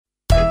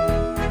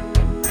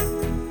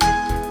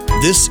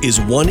This is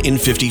 1 in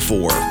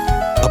 54,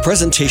 a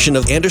presentation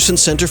of Anderson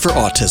Center for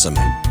Autism.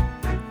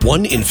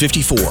 1 in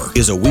 54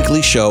 is a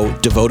weekly show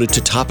devoted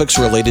to topics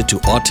related to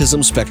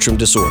autism spectrum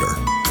disorder.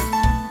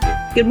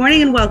 Good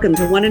morning and welcome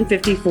to 1 in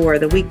 54,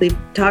 the weekly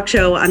talk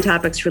show on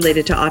topics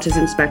related to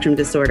autism spectrum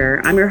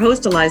disorder. I'm your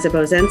host, Eliza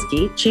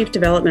Bozensky, Chief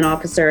Development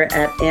Officer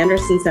at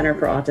Anderson Center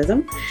for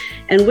Autism.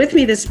 And with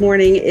me this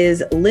morning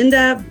is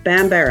Linda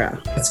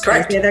Bambera. That's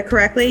correct. Did I say that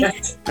correctly?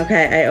 Yes.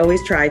 Okay, I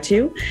always try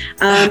to.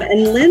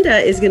 And Linda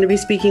is going to be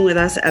speaking with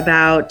us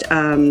about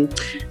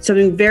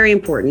something very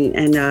important,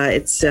 and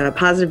it's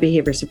positive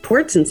behavior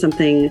supports, and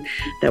something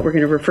that we're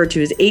going to refer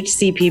to as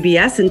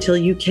HCPBS until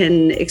you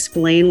can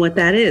explain what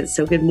that is.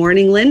 So good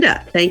morning,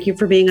 Linda. Thank you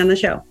for being on the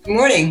show. Good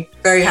morning.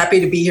 Very happy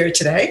to be here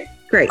today.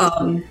 Great.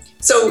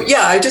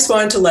 I just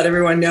wanted to let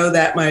everyone know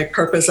that my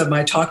purpose of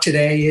my talk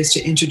today is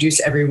to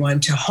introduce everyone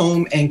to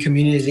Home and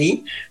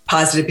Community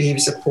Positive Behavior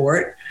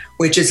Support,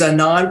 which is a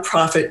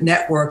nonprofit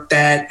network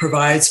that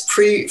provides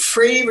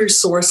free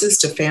resources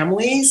to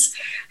families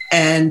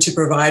and to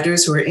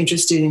providers who are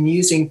interested in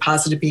using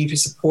positive behavior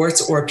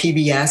supports, or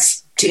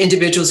PBS, to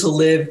individuals who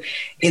live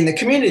in the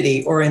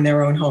community or in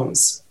their own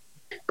homes.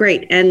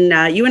 Great.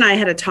 And you and I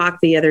had a talk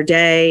the other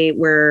day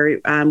where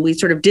we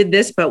sort of did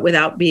this, but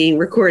without being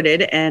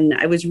recorded. And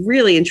it was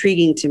really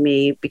intriguing to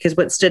me because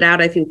what stood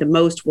out, I think, the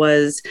most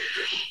was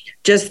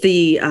just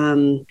the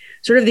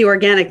sort of the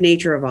organic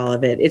nature of all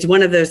of it. It's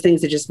one of those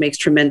things that just makes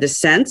tremendous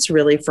sense,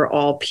 really, for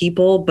all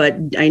people. But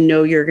I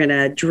know you're going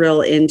to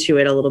drill into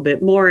it a little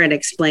bit more and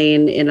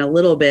explain in a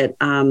little bit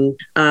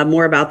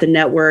more about the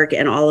network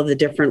and all of the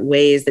different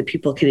ways that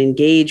people can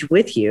engage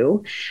with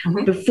you.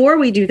 Mm-hmm. Before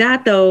we do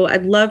that, though,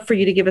 I'd love for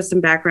you to give us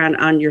some background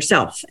on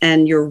yourself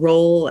and your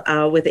role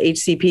with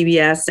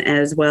HCPBS,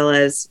 as well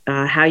as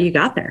how you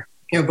got there.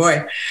 Oh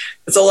boy,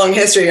 it's a long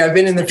history. I've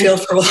been in the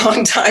field for a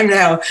long time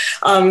now,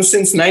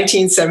 since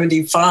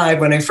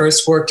 1975, when I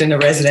first worked in a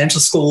residential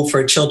school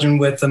for children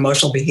with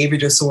emotional behavior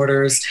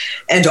disorders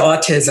and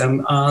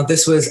autism.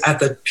 This was at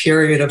the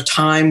period of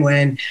time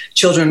when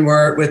children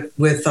were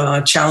with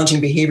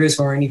challenging behaviors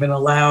weren't even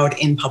allowed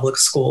in public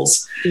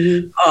schools.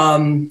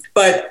 Mm-hmm.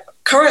 But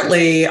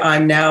currently,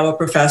 I'm now a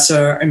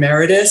professor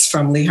emeritus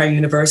from Lehigh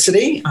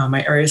University,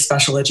 my area of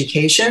special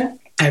education.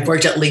 I've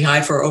worked at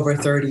Lehigh for over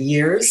 30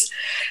 years,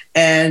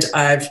 and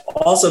I've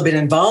also been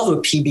involved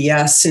with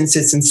PBS since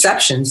its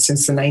inception,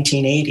 since the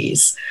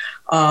 1980s.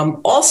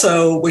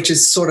 Also, which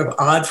is sort of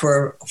odd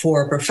for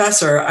a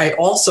professor, I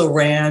also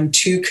ran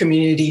 2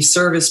 community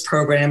service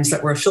programs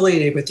that were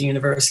affiliated with the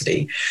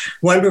university.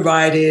 One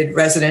provided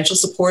residential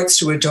supports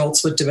to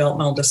adults with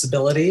developmental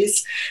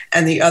disabilities,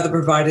 and the other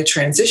provided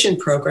transition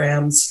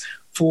programs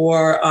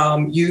for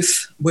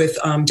youth with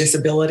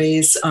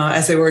disabilities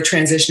as they were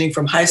transitioning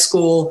from high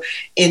school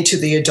into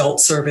the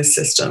adult service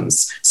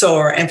systems. So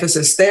our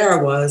emphasis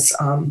there was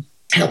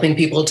helping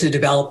people to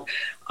develop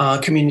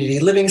community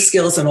living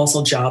skills and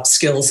also job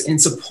skills in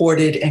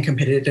supported and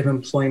competitive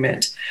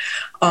employment.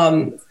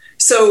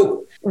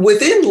 So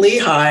within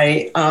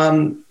Lehigh,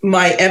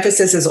 my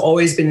emphasis has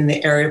always been in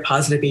the area of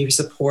positive behavior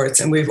supports,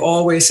 and we've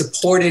always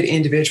supported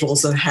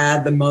individuals that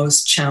had the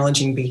most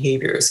challenging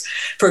behaviors.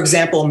 For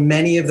example,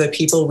 many of the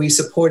people we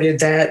supported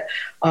that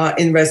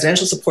in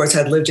residential supports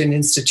had lived in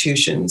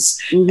institutions,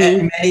 mm-hmm.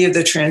 and many of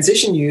the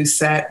transition youth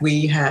that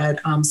we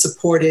had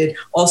supported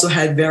also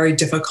had very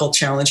difficult,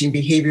 challenging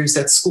behaviors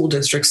that school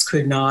districts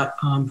could not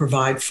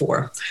provide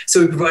for. So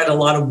we provide a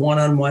lot of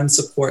one-on-one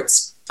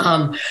supports.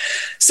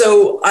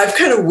 So I've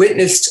kind of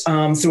witnessed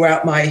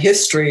throughout my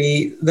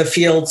history the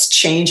fields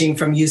changing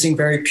from using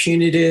very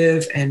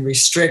punitive and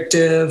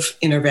restrictive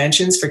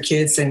interventions for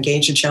kids to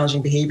engage in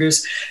challenging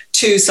behaviors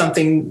to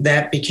something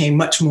that became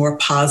much more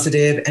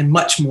positive and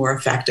much more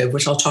effective,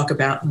 which I'll talk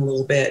about in a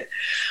little bit.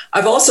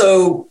 I've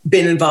also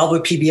been involved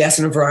with PBS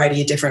in a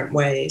variety of different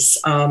ways.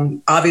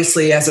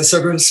 Obviously, as a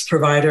service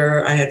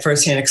provider, I had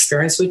firsthand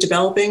experience with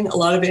developing a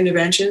lot of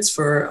interventions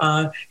for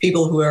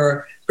people who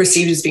are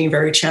perceived as being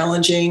very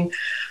challenging.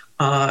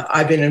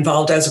 I've been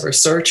involved as a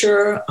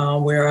researcher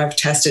where I've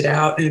tested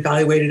out and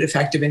evaluated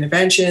effective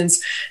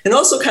interventions, and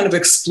also kind of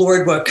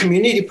explored what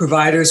community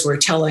providers were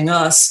telling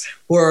us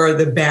were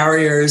the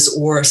barriers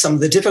or some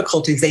of the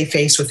difficulties they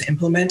faced with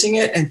implementing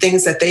it and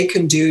things that they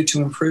can do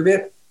to improve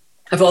it.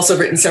 I've also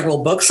written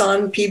several books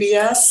on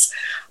PBS,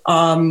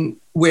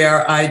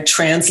 where I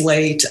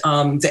translate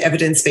the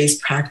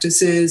evidence-based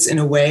practices in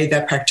a way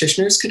that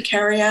practitioners could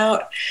carry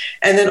out.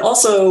 And then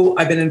also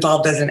I've been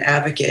involved as an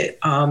advocate.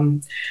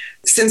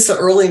 Since the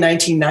early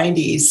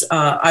 1990s,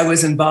 I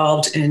was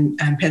involved in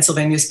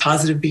Pennsylvania's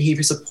Positive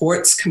Behavior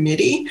Supports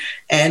Committee,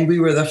 and we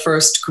were the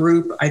first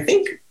group, I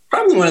think,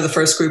 probably one of the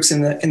first groups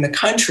in the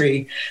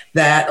country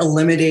that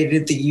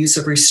eliminated the use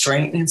of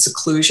restraint and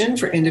seclusion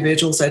for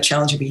individuals that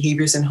challenging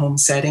behaviors in home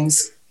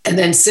settings. And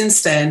then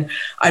since then,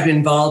 I've been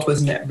involved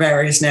with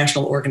various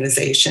national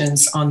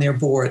organizations on their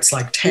boards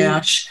like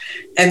TASH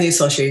and the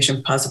Association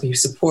of Positive Behavior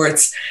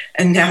Supports.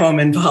 And now I'm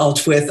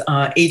involved with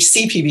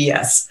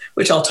HCPBS,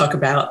 which I'll talk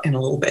about in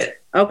a little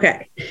bit.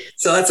 Okay.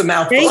 So that's a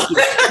mouthful. Thank you.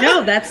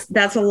 No, that's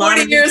a lot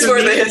 40 of years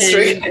worth of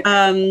history.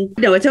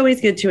 No, it's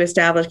always good to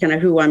establish kind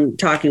of who I'm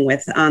talking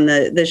with on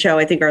the show.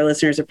 I think our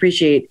listeners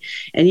appreciate,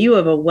 and you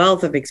have a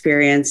wealth of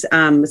experience,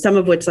 some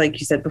of which, like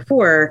you said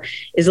before,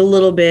 is a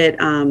little bit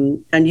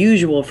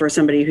unusual for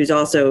somebody who's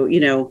also,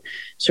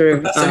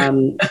 sort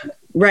of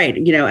right,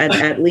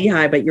 at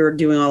Lehigh, but you're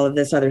doing all of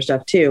this other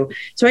stuff too.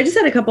 So I just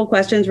had a couple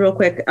questions real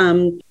quick.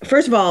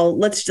 First of all,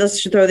 let's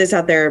just throw this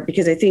out there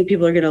because I think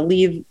people are going to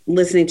leave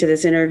listening to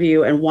this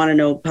interview and want to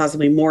know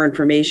possibly more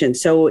information.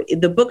 So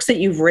the books that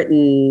you've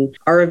written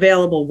are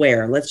available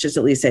where? Let's just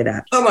at least say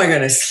that. Oh my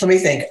goodness. Let me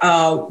think.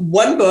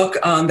 One book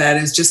that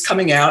is just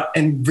coming out,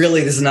 and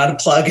really this is not a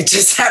plug. It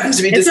just happens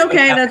to be. It's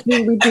okay.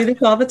 We do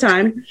this all the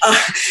time.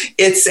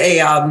 It's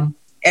a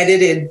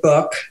edited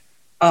book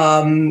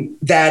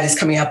that is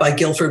coming out by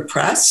Guilford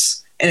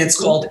Press, and it's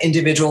called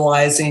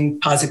Individualizing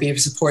Positive Behavior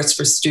Supports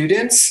for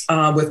Students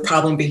with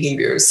Problem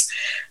Behaviors.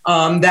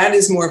 That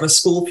is more of a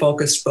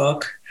school-focused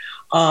book.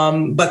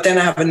 But then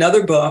I have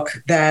another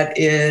book that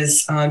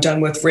is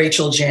done with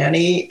Rachel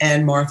Janney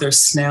and Martha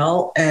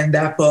Snell, and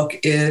that book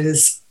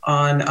is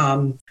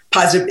on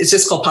it's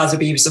just called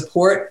Positive Behavior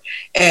Support.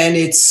 And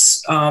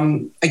it's,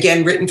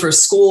 again, written for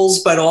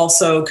schools, but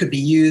also could be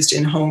used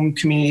in home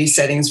community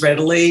settings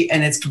readily.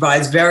 And it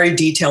provides very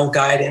detailed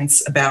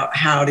guidance about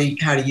how to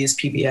use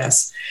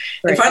PBS.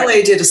 Right. And finally,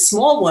 I did a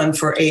small one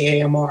for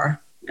AAMR.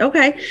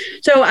 Okay.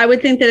 So I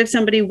would think that if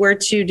somebody were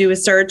to do a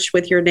search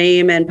with your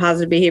name and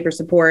Positive Behavior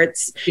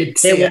Supports,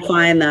 they will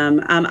find them.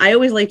 I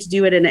always like to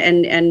do it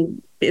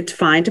and it's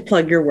fine to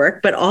plug your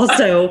work, but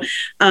also,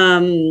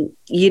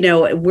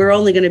 we're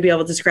only going to be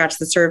able to scratch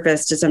the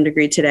surface to some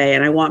degree today.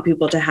 And I want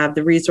people to have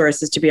the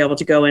resources to be able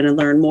to go in and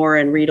learn more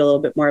and read a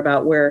little bit more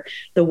about where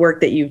the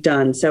work that you've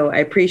done. So I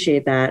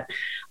appreciate that.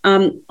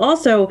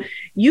 Also,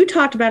 you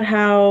talked about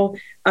how,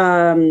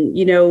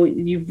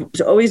 you've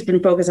always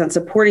been focused on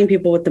supporting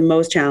people with the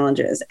most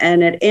challenges.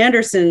 And at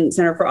Anderson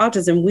Center for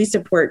Autism, we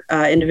support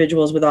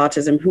individuals with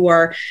autism who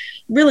are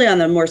really on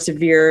the more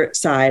severe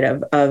side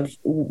of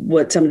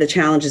what some of the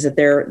challenges that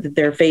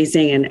they're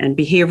facing and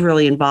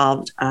behaviorally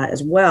involved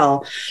as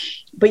well.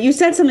 But you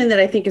said something that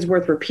I think is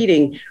worth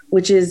repeating,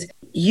 which is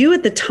you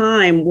at the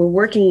time were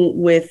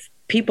working with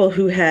people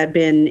who had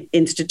been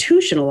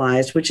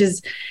institutionalized, which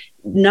is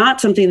not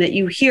something that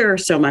you hear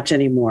so much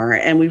anymore.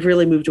 And we've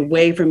really moved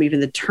away from even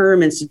the term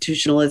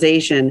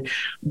institutionalization.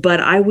 But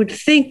I would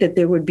think that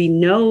there would be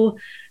no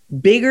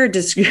bigger,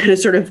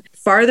 sort of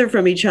farther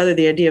from each other,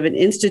 the idea of an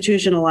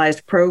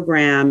institutionalized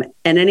program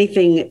and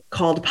anything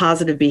called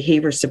positive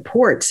behavior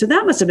support. So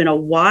that must have been a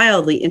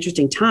wildly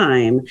interesting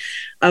time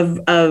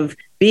of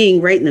being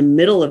right in the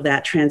middle of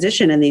that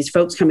transition and these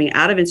folks coming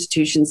out of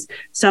institutions,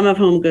 some of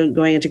whom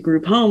going into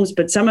group homes,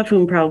 but some of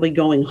whom probably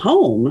going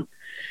home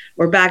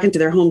or back into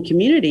their home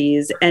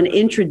communities and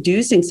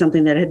introducing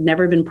something that had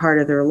never been part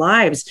of their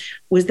lives.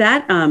 Was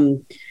that,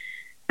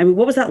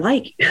 what was that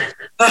like?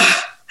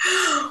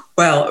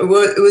 Well,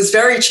 it was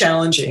very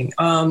challenging.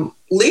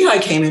 Lehigh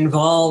came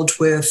involved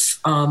with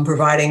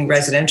providing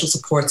residential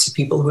supports to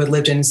people who had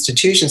lived in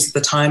institutions at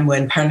the time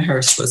when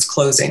Pennhurst was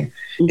closing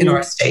in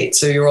our state.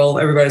 So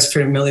everybody's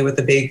familiar with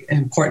the big,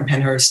 important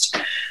Pennhurst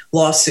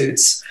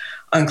lawsuits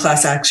on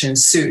class action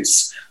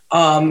suits.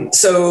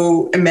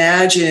 So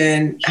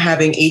imagine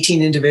having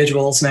 18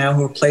 individuals now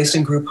who are placed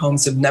in group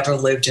homes who have never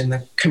lived in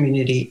the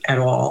community at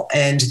all.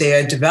 And they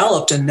had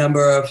developed a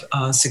number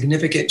of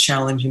significant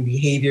challenging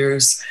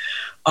behaviors,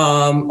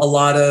 a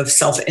lot of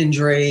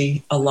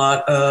self-injury, a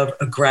lot of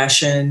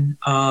aggression,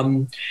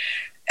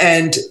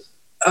 and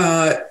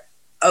a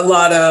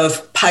lot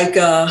of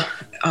pica.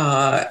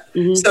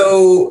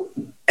 So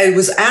it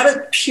was at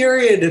a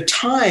period of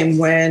time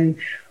when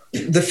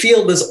the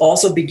field was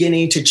also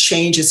beginning to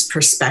change its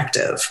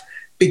perspective,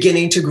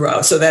 beginning to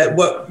grow. So that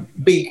what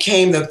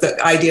became the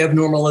idea of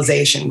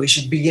normalization, we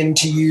should begin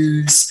to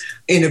use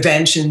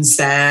interventions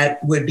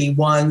that would be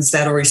ones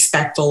that are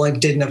respectful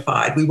and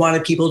dignified. We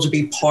wanted people to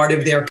be part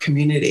of their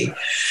community.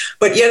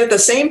 But yet at the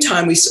same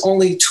time,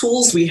 only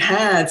tools we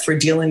had for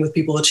dealing with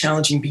people with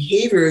challenging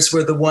behaviors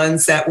were the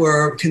ones that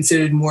were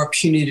considered more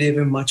punitive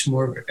and much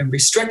more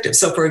restrictive.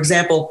 So for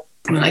example,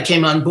 when I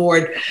came on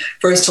board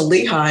first to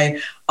Lehigh,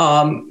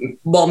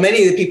 while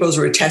many of the people who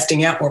were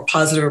testing out more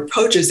positive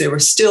approaches, there were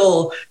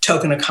still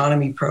token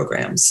economy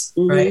programs,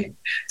 right?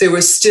 There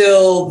was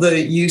still the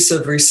use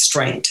of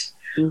restraint.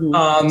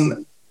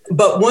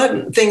 But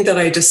one thing that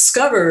I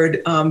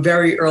discovered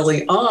very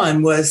early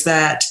on was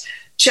that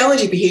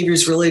challenging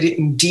behaviors really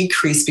didn't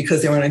decrease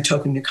because they were in a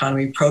token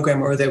economy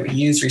program or they would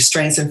use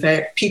restraints. In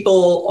fact,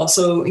 people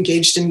also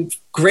engaged in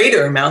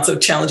greater amounts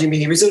of challenging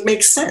behaviors. It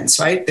makes sense,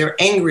 right? They're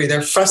angry,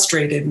 they're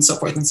frustrated, and so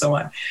forth and so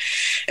on.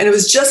 And it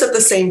was just at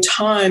the same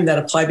time that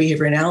applied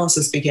behavior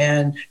analysis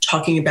began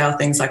talking about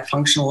things like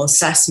functional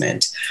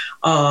assessment.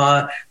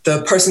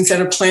 The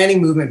person-centered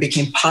planning movement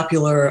became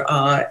popular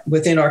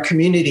within our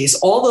communities.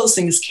 All those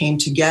things came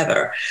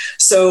together.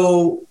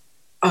 So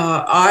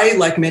I,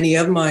 like many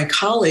of my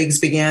colleagues,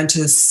 began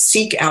to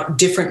seek out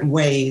different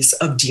ways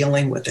of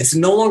dealing with this. It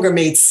no longer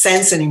made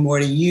sense anymore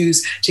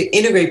to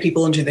integrate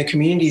people into the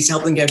communities, to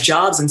help them get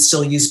jobs, and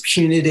still use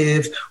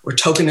punitive or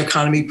token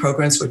economy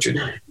programs, which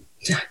are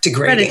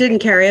degrading. But it didn't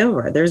carry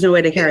over. There's no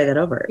way to carry that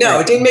over. No,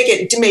 right?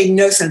 It made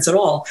no sense at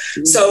all.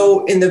 Mm-hmm.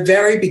 So in the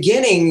very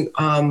beginning,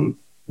 I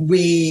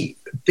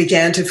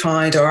began to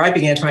find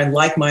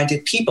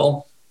like-minded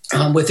people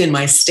within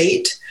my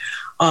state,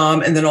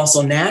 and then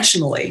also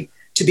nationally,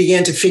 to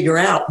begin to figure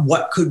out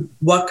what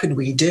could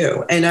we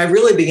do. And I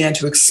really began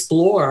to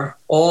explore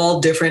all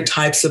different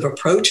types of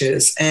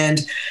approaches.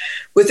 And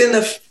within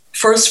the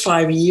first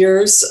 5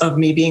 years of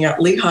me being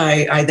at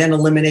Lehigh, I then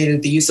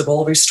eliminated the use of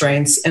all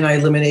restraints, and I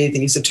eliminated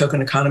the use of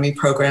token economy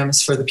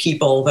programs for the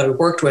people that I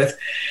worked with.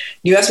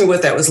 You asked me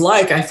what that was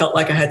like. I felt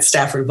like I had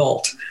staff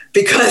revolt,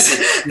 because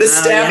the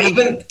staff,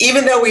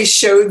 even though I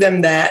showed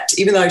them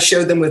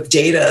with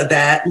data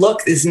that,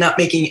 look, is not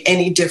making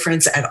any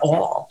difference at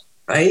all,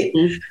 right?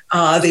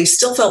 Mm-hmm. They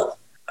still felt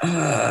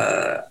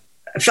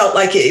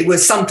like it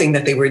was something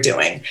that they were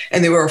doing,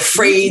 and they were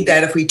afraid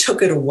that if we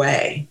took it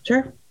away,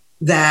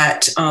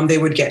 that they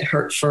would get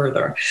hurt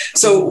further.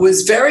 So it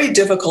was very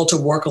difficult to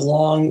work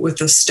along with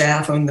the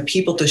staff and the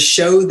people to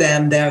show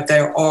them that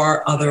there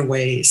are other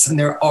ways, and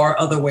there are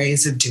other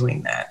ways of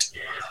doing that.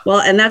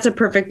 Well, and that's a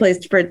perfect place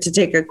to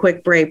take a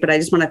quick break, but I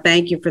just want to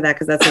thank you for that,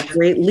 because that's a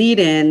great lead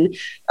in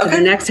to the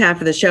next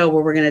half of the show,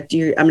 where I'm going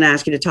to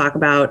ask you to talk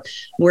about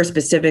more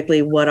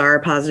specifically what are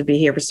positive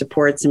behavior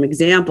supports, some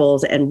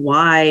examples, and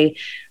why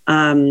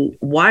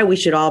we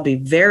should all be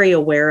very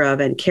aware of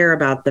and care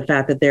about the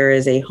fact that there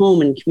is a home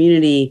and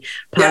community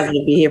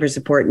positive behavior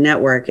support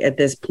network at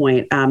this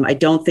point. I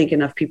don't think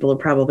enough people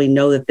probably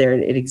know that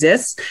it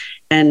exists.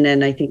 And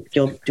then I think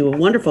you'll do a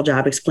wonderful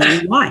job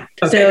explaining why.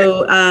 Okay.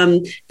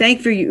 So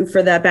thank you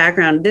for that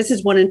background. This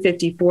is 1 in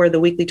 54, the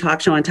weekly talk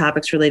show on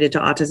topics related to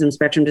autism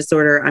spectrum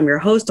disorder. I'm your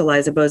host,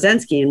 Eliza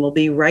Bozensky, and we'll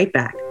be right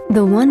back.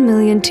 The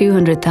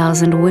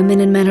 1,200,000 women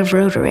and men of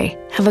Rotary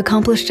have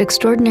accomplished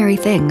extraordinary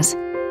things.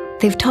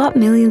 They've taught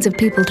millions of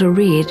people to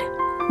read,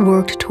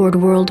 worked toward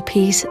world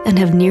peace, and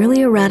have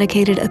nearly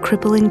eradicated a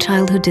crippling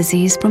childhood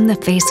disease from the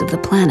face of the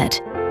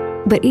planet.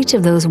 But each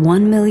of those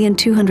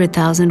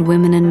 1,200,000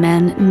 women and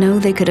men know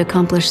they could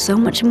accomplish so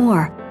much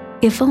more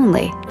if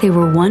only they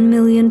were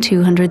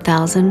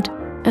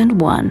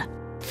 1,200,001.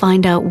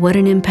 Find out what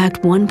an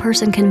impact one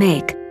person can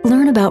make.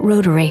 Learn about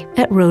Rotary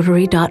at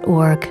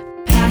Rotary.org.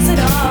 Pass it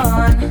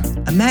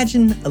on.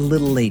 Imagine a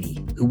little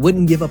lady who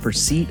wouldn't give up her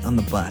seat on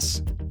the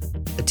bus,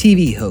 a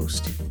TV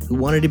host who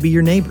wanted to be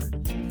your neighbor,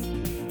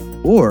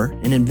 or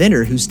an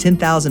inventor whose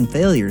 10,000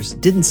 failures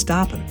didn't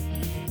stop him.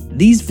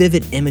 These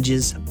vivid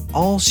images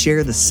all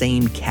share the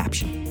same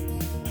caption: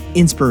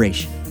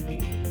 inspiration.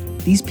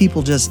 These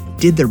people just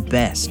did their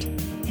best,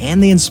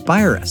 and they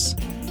inspire us.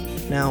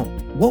 Now,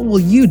 what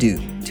will you do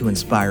to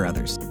inspire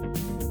others?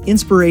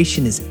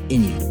 Inspiration is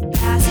in you.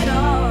 Pass it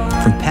on.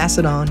 From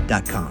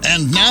PassItOn.com.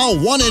 And now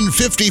 1 in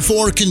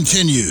 54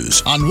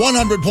 continues on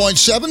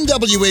 100.7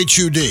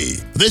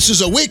 WHUD. This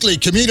is a weekly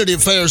community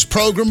affairs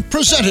program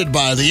presented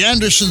by the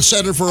Anderson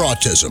Center for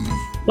Autism.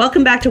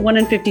 Welcome back to 1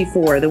 in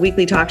 54, the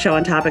weekly talk show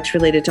on topics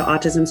related to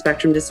autism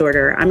spectrum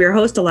disorder. I'm your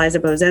host, Eliza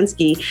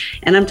Bozensky,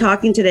 and I'm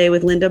talking today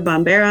with Linda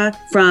Bombera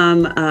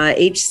from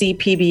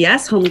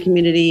HCPBS, Home and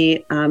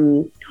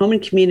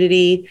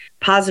Community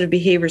Positive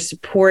Behavior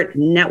Support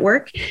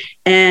Network.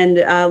 And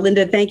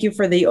Linda, thank you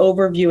for the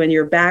overview and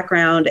your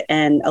background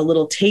and a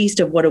little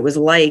taste of what it was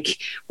like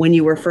when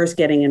you were first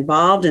getting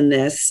involved in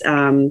this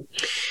work.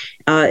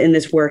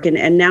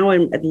 And now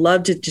I'd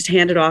love to just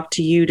hand it off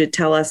to you to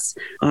tell us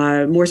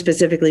more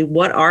specifically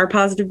what are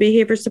positive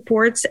behavior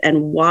supports,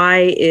 and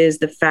why is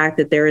the fact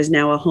that there is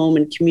now a home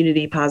and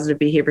community positive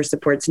behavior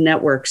supports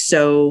network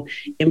so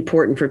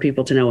important for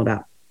people to know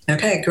about.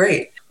 Okay,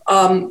 great.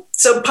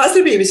 So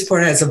positive behavior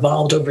support has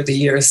evolved over the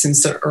years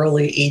since the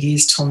early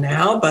 80s till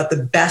now, but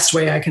the best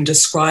way I can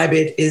describe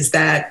it is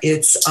that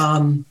it's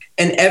an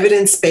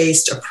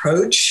evidence-based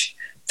approach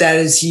that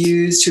is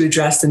used to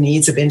address the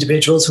needs of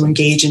individuals who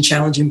engage in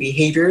challenging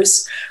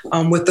behaviors,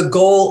 with the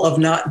goal of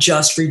not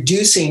just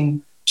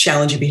reducing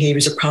challenging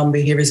behaviors or problem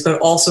behaviors, but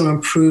also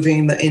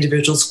improving the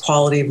individual's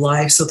quality of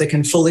life so they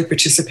can fully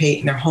participate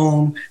in their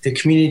home, their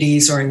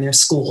communities, or in their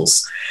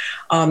schools.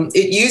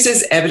 It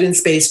uses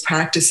evidence-based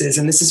practices,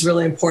 and this is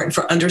really important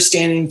for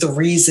understanding the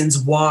reasons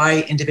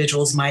why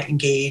individuals might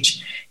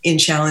engage in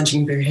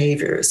challenging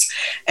behaviors.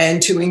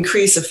 And to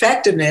increase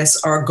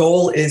effectiveness, our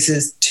goal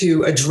is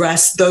to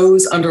address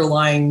those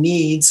underlying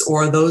needs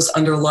or those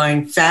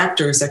underlying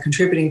factors that are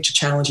contributing to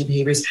challenging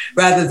behaviors,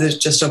 rather than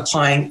just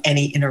applying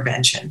any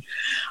intervention.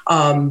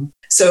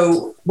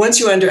 So once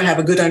you have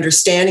a good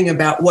understanding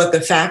about what the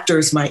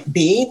factors might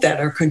be that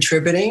are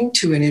contributing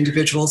to an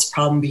individual's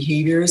problem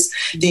behaviors,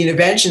 the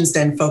interventions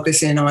then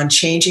focus in on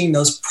changing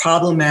those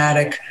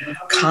problematic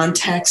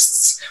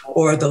contexts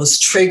or those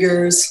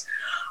triggers,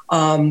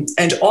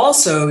 and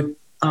also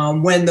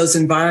when those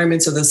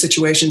environments or those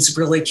situations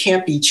really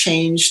can't be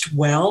changed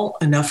well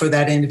enough for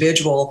that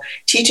individual,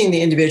 teaching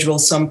the individual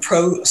some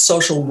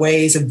pro-social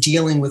ways of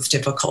dealing with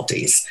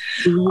difficulties.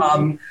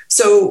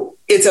 So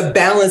it's a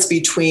balance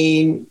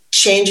between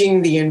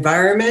changing the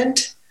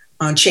environment,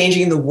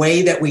 changing the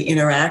way that we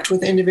interact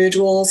with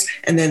individuals,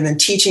 and then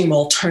teaching them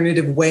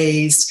alternative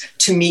ways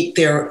to meet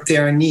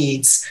their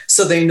needs,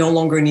 so they no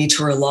longer need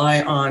to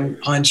rely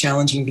on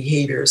challenging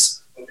behaviors.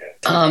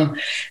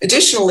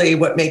 Additionally,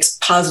 what makes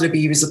positive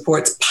behavior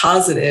supports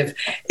positive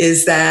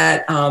is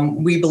that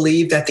we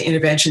believe that the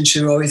intervention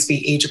should always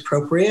be age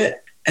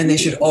appropriate, and they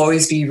should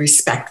always be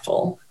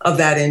respectful of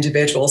that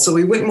individual. So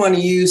we wouldn't want to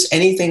use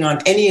anything on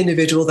any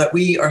individual that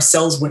we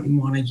ourselves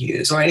wouldn't want to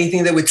use, or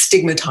anything that would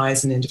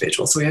stigmatize an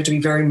individual. So we have to be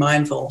very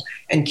mindful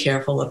and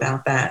careful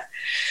about that.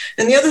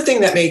 And the other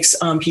thing that makes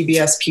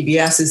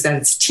PBS is that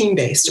it's a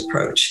team-based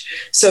approach,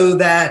 so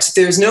that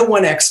there's no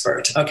one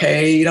expert,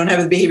 okay? You don't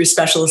have a behavior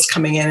specialist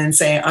coming in and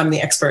saying, I'm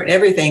the expert in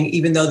everything,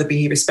 even though the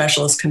behavior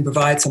specialist can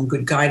provide some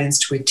good guidance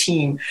to a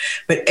team.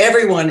 But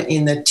everyone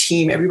in the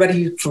team,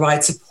 everybody who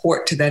provides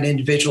support to that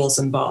individual is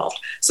involved.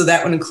 So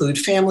that would include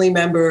family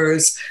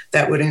members,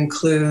 that would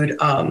include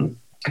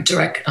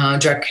direct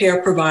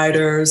care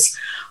providers,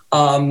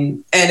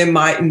 and it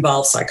might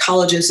involve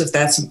psychologists if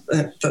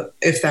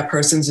that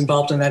person's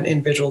involved in that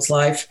individual's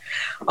life.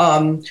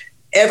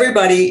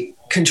 Everybody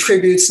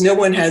contributes. No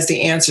one has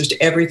the answers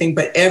to everything,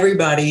 but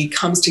everybody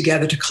comes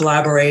together to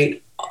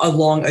collaborate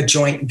along a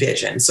joint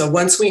vision. So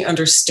once we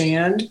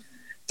understand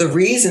the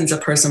reasons a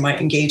person might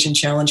engage in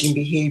challenging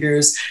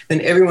behaviors,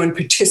 then everyone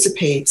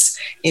participates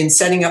in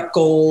setting up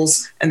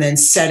goals and then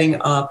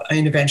setting up an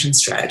intervention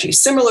strategy,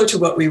 similar to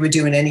what we would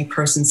do in any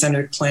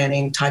person-centered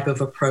planning type of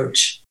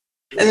approach.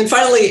 And then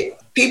finally,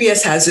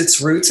 PBS has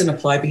its roots in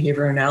applied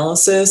behavior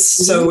analysis.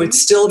 So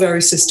it's still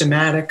very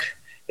systematic.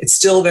 It's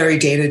still very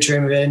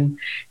data-driven,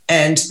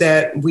 and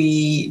that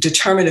we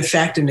determine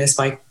effectiveness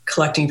by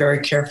collecting very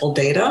careful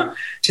data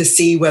to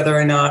see whether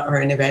or not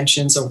our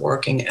interventions are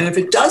working. And if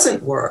it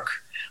doesn't work,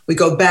 we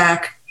go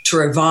back to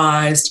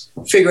revise,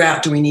 figure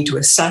out, do we need to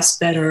assess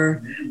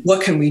better?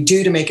 What can we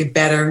do to make it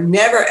better?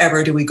 Never,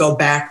 ever do we go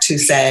back to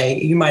say,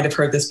 you might have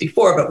heard this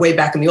before, but way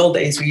back in the old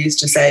days, we used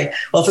to say,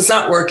 well, if it's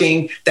not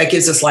working, that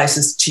gives us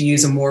license to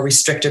use a more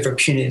restrictive or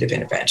punitive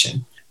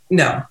intervention.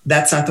 No,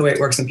 that's not the way it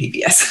works in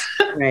PBS.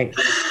 Right.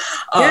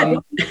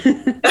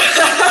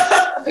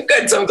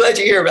 Good. So I'm glad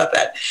you hear about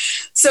that.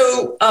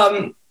 So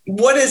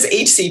what is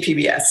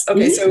HCPBS?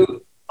 Okay,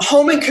 so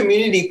Home and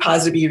Community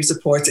Positive Behavior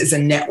Supports is a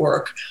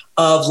network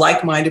of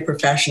like-minded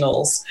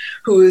professionals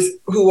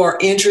who are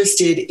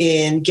interested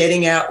in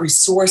getting out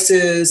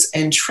resources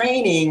and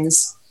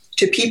trainings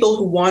to people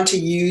who want to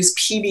use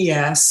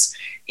PBS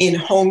in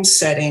home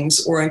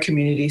settings or in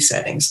community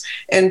settings.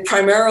 And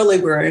primarily,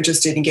 we're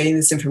interested in getting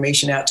this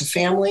information out to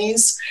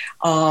families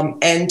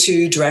and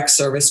to direct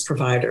service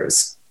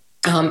providers.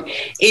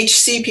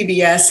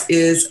 HCPBS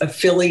is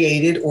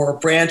affiliated or a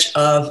branch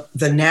of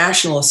the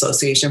National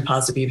Association of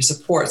Positive Behavior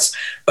Supports.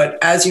 But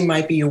as you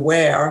might be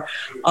aware,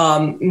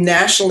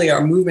 nationally,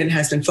 our movement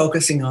has been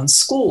focusing on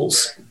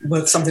schools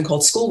with something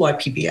called school-wide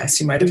PBS.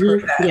 You might have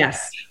heard that.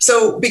 Yes.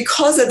 So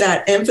because of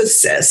that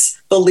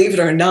emphasis, believe it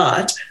or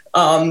not,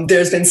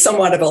 there's been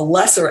somewhat of a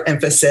lesser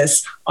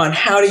emphasis on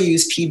how to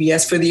use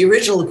PBS for the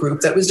original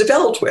group that was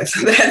developed with,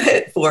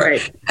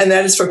 and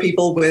that is for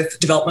people with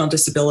developmental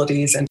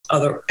disabilities and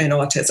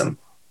autism.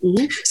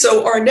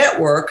 So our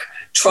network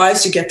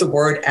tries to get the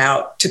word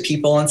out to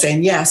people and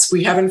saying, yes,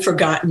 we haven't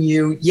forgotten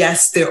you.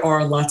 Yes, there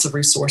are lots of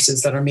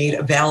resources that are made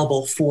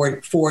available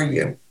for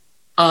you.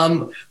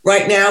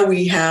 Right now,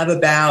 we have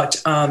about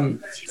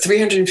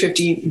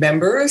 350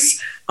 members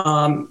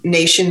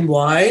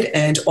nationwide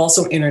and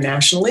also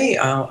internationally.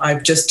 I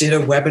just did a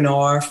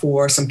webinar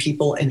for some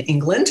people in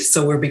England,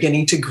 so we're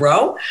beginning to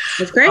grow.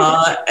 That's great.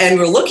 And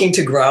we're looking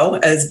to grow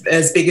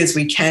as big as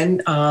we can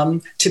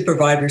to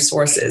provide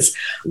resources.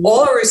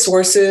 All our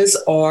resources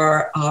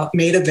are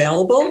made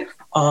available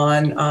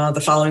on the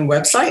following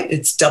website.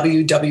 It's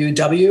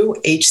www.hcpbs.org.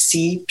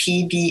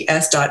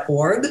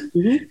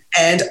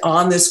 And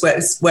on this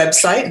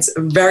website, it's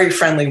a very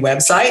friendly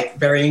website,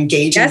 very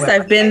engaging. Yes,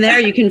 I've been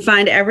there. You can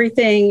find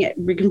everything.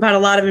 We can find a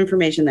lot of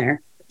information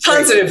there.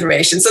 Tons of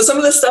information. So some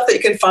of the stuff that you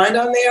can find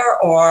on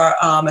there are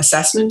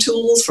assessment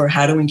tools for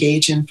how to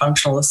engage in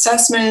functional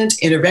assessment,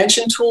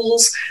 intervention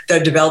tools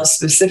that are developed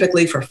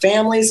specifically for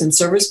families and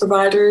service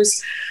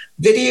providers,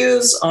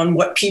 videos on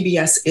what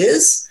PBS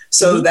is,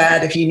 so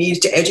that if you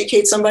need to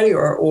educate somebody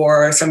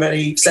or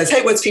somebody says,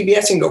 hey, what's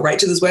PBS? You can go right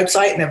to this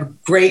website and have a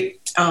great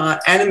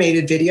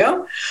animated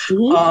video.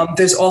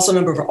 There's also a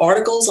number of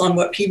articles on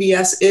what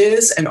PBS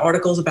is and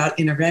articles about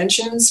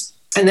interventions.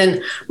 And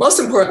then most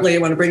importantly, I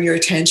want to bring your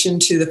attention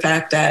to the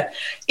fact that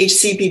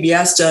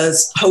HCPBS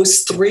does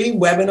host 3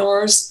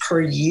 webinars per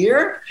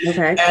year.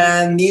 Okay.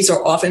 And these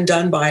are often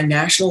done by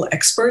national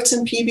experts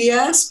in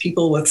PBS,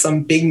 people with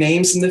some big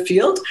names in the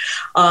field.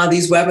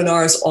 These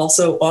webinars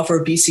also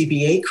offer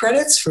BCBA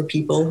credits for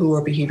people who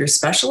are behavior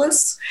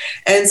specialists.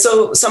 And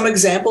so some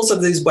examples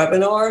of these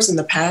webinars in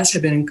the past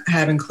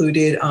have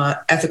included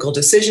ethical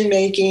decision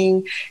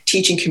making,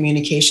 teaching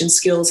communication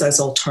skills as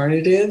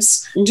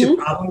alternatives to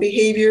problem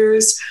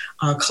behaviors,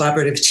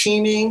 collaborative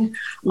teaming.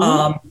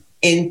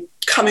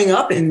 Coming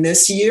up in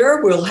this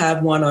year, we'll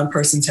have one on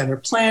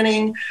person-centered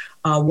planning,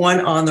 one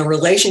on the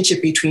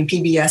relationship between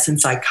PBS and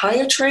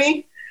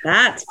psychiatry.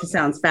 That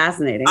sounds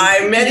fascinating.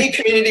 Many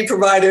community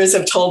providers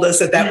have told us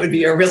that would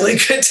be a really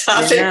good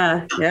topic.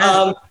 Yeah.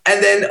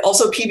 And then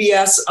also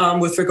PBS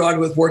with regard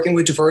with working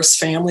with diverse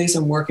families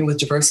and working with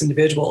diverse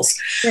individuals.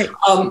 Great.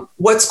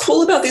 What's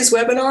cool about these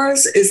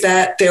webinars is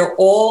that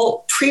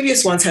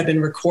previous ones have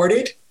been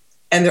recorded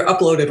and they're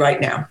uploaded right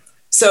now.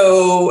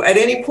 So at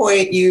any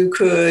point you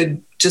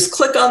could just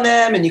click on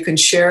them and you can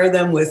share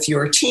them with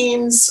your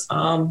teams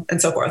and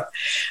so forth.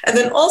 And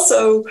then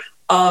also,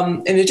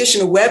 in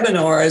addition to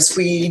webinars,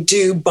 we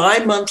do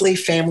bi-monthly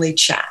family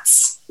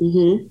chats.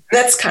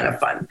 That's kind of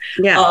fun.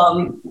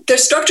 Yeah. They're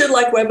structured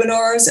like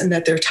webinars in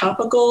that they're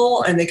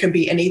topical, and they can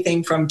be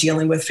anything from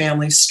dealing with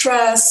family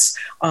stress,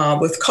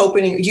 with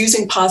coping,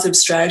 using positive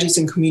strategies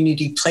in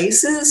community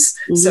places.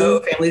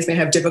 So families may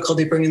have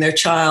difficulty bringing their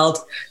child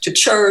to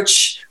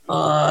church,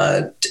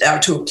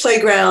 out to a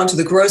playground, to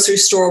the grocery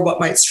store, what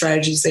might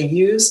strategies they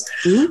use.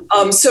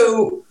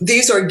 So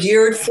these are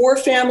geared for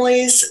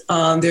families.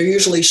 They're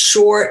usually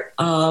short,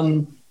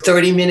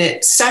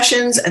 30-minute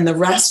sessions, and the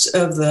rest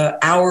of the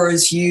hour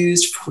is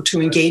used to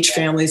engage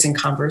families in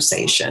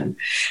conversation.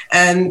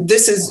 And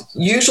this is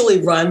usually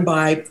run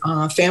by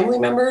family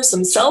members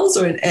themselves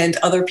and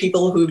other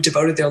people who've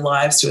devoted their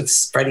lives to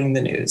spreading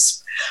the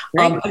news.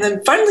 And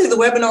then finally, the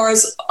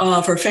webinars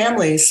for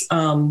families,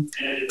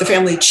 the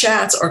family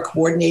chats are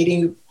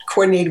coordinated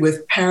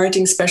with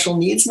Parenting Special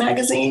Needs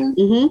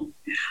magazine.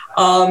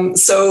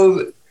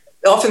 So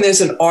often there's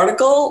an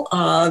article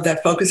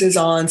that focuses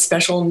on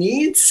special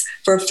needs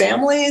for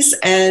families,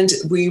 and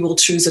we will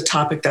choose a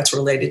topic that's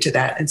related to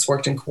that, and it's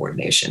worked in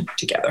coordination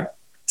together.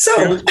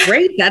 So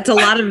great. That's a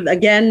lot of,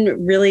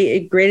 again, really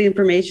great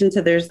information.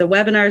 So there's the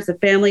webinars, the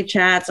family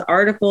chats,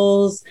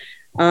 articles,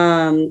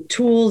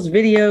 tools,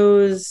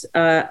 videos,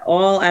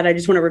 all at, I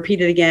just want to repeat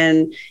it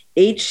again,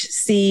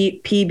 hcpbs.org.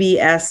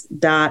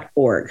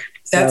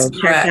 That's so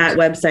correct. Check that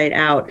website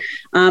out.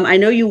 I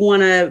know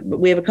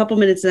we have a couple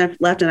minutes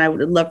left, and I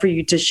would love for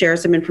you to share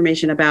some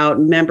information about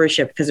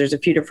membership, because there's a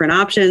few different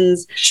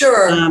options.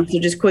 Sure. So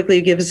just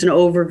quickly give us an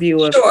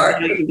overview of. Sure.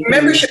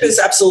 Membership is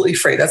absolutely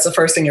free. That's the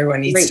first thing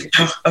everyone needs to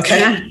know. Okay.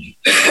 Yeah.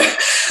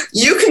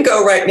 You can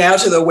go right now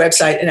to the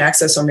website and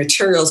access our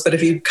materials, but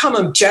if you become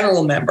a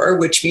general member,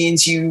 which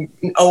means you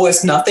owe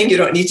us nothing, you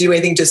don't need to do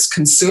anything, just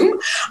consume.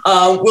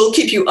 We'll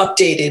keep you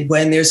updated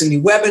when there's a new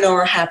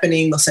webinar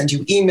happening. We'll send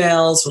you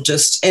emails.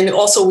 And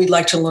also we'd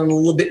like to learn a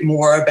little bit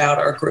more about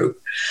our group.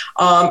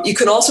 You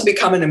can also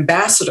become an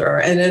ambassador,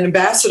 and an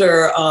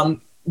ambassador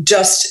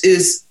just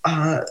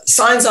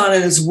signs on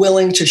and is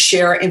willing to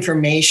share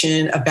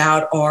information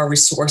about our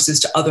resources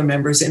to other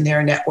members in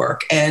their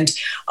network. And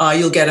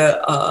you'll get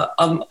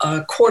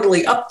a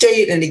quarterly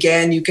update. And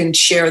again, you can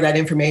share that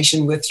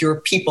information with your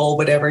people,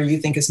 whatever you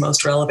think is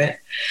most relevant.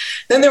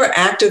 Then there are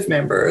active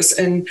members,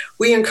 and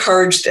we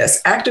encourage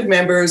this. Active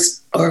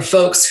members are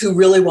folks who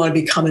really want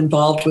to become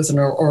involved with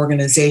our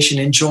organization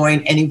and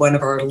join any one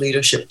of our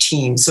leadership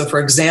teams. So for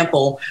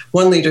example,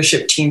 one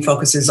leadership team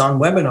focuses on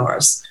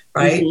webinars,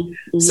 right?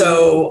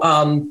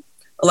 So,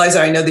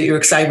 Eliza, I know that you're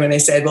excited when I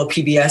said, well,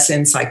 PBS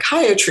and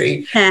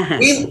psychiatry.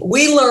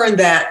 We learned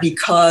that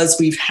because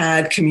we've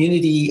had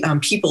community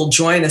people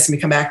join us and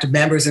become active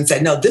members and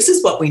said, no, this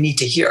is what we need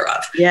to hear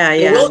of.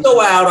 Yeah. We'll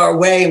go out our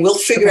way and we'll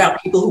figure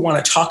out people who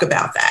want to talk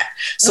about that.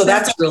 So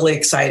that's really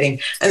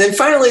exciting. And then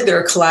finally, there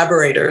are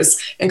collaborators.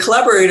 And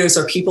collaborators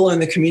are people in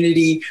the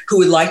community who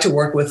would like to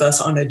work with us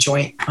on a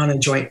joint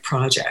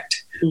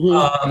project.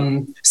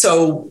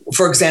 So,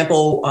 for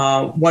example,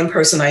 one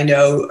person I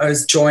know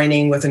is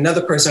joining with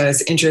another person who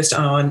has interest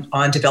on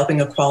developing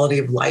a quality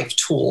of life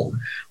tool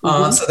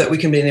so that we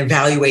can then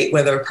evaluate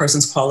whether a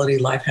person's quality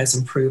of life has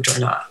improved or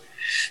not.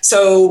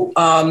 So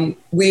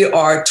we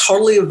are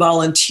totally a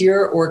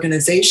volunteer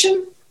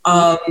organization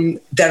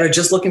that are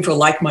just looking for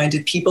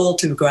like-minded people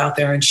to go out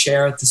there and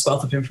share this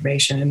wealth of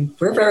information. And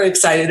we're very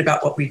excited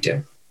about what we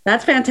do.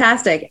 That's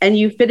fantastic. And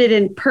you fit it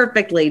in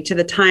perfectly to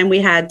the time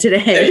we had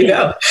today. There you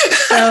go.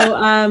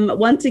 So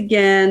once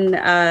again,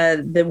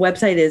 the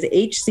website is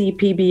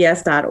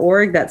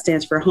hcpbs.org. That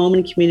stands for Home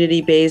and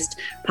Community Based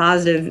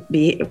Positive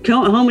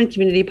Home and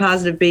Community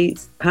Positive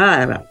Based.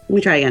 Let me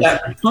try again.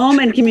 Yeah. Home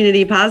and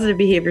Community Positive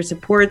Behavior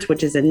Supports,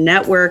 which is a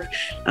network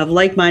of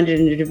like-minded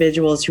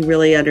individuals who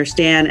really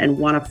understand and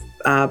want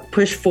to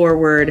push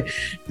forward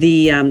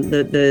the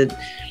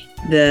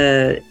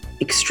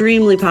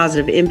extremely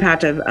positive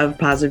impact of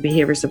positive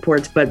behavior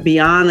supports, but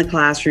beyond the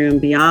classroom,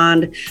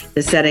 beyond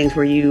the settings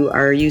where you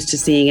are used to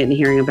seeing it and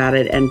hearing about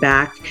it, and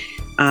back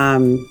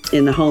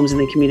in the homes and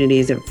the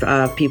communities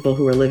of people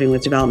who are living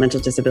with developmental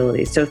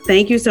disabilities. So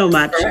thank you so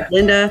much,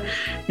 Linda.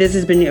 This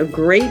has been a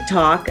great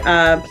talk.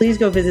 Please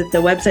go visit the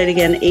website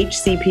again,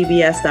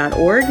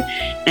 hcpbs.org.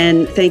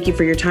 And thank you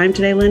for your time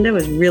today, Linda. It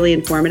was really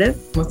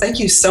informative. Well, thank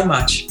you so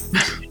much.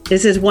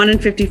 This is 1 in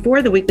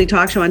 54, the weekly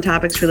talk show on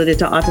topics related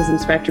to autism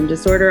spectrum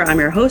disorder. I'm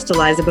your host,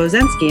 Eliza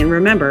Bozensky, and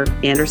remember,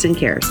 Anderson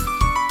cares.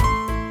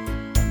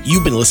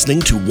 You've been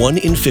listening to 1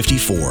 in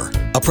 54,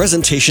 a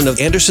presentation of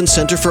Anderson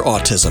Center for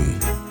Autism.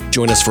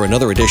 Join us for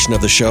another edition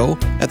of the show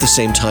at the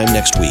same time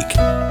next week.